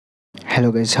Hello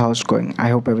guys, how's it going? I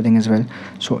hope everything is well.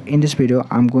 So in this video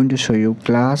I'm going to show you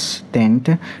class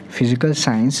 10th physical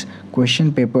science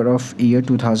question paper of year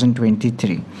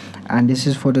 2023, and this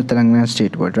is for the Telangana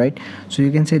State Board, right? So you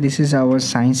can say this is our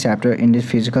science chapter in the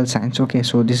physical science. Okay,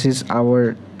 so this is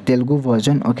our Telugu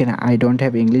version. Okay, now I don't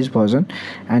have English version,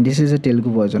 and this is a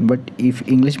Telugu version, but if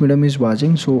English medium is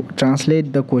watching, so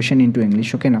translate the question into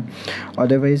English. Okay, now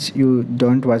otherwise you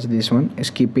don't watch this one,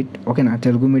 skip it. Okay, now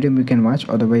Telugu medium you can watch,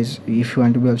 otherwise if you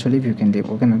want to be also leave, you can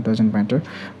leave. Okay, now it doesn't matter,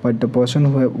 but the person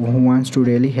who wants to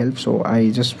really help, so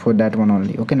I just put that one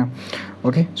only. Okay, now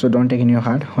okay, so don't take in your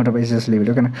heart, otherwise just leave it.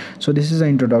 Okay, now so this is the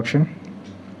introduction.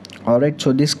 Alright,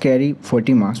 so this carry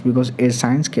 40 marks because in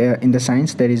the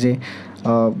science there is a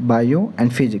bio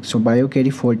and physics. So bio carry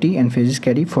 40 and physics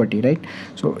carry 40, right?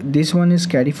 So this one is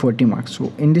carry 40 marks.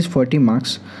 So in this 40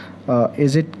 marks,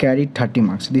 is it carry 30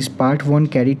 marks? This part 1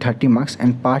 carry 30 marks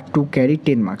and part 2 carry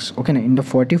 10 marks. Okay, now in the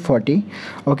 40,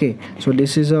 okay, so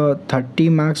this is a 30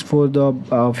 marks for the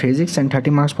physics and 30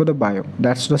 marks for the bio.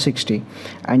 That's the 60,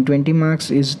 and 20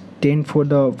 marks is 10 for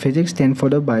the physics, 10 for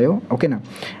the bio. Okay, now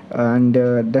and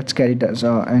that's carried as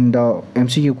and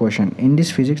MCQ question. In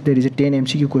this physics there is a 10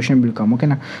 MCQ question will come. Okay,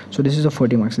 now so this is a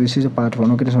 40 marks. This is a part 1.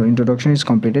 Okay, so introduction is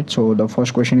completed, so the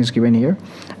first question is given here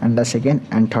and the second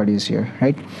and third is here,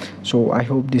 right? So I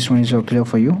hope this one is clear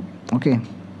for you. Okay,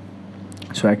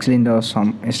 so actually in the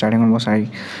starting almost I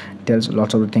tells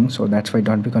lots of the things, so that's why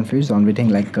don't be confused. The only thing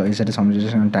like is that a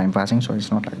summarization and time passing, so it's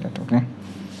not like that. Okay,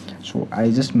 so I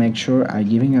just make sure I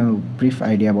giving a brief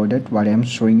idea about that, what I am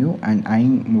showing you, and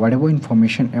I'm whatever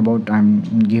information about I'm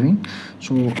giving,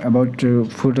 so about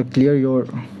for to clear your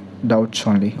doubts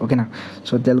only. Okay, now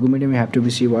so Telugu medium you have to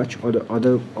be watch, or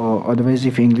the otherwise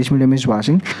if English medium is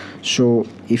watching, so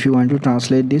if you want to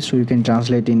translate this, so you can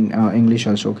translate in English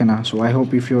also. Okay, now so I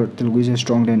hope if your Telugu is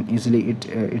strong, then easily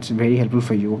it's very helpful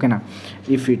for you. Okay, now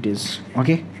if it is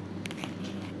okay.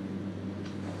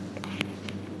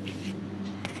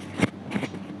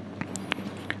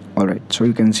 Alright, so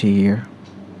you can see here.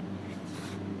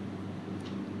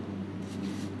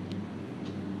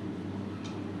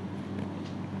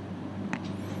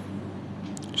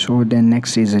 So then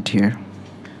next is it here.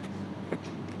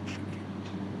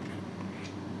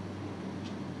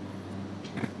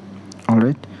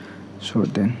 Alright, so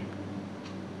then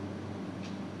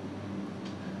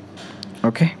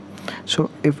okay,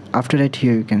 so if after that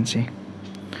here you can see.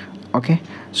 Okay,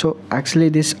 so actually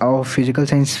this our physical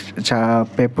science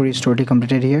paper is totally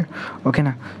completed here. Okay,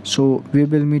 now so we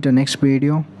will meet the next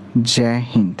video. Jai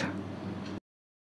Hind.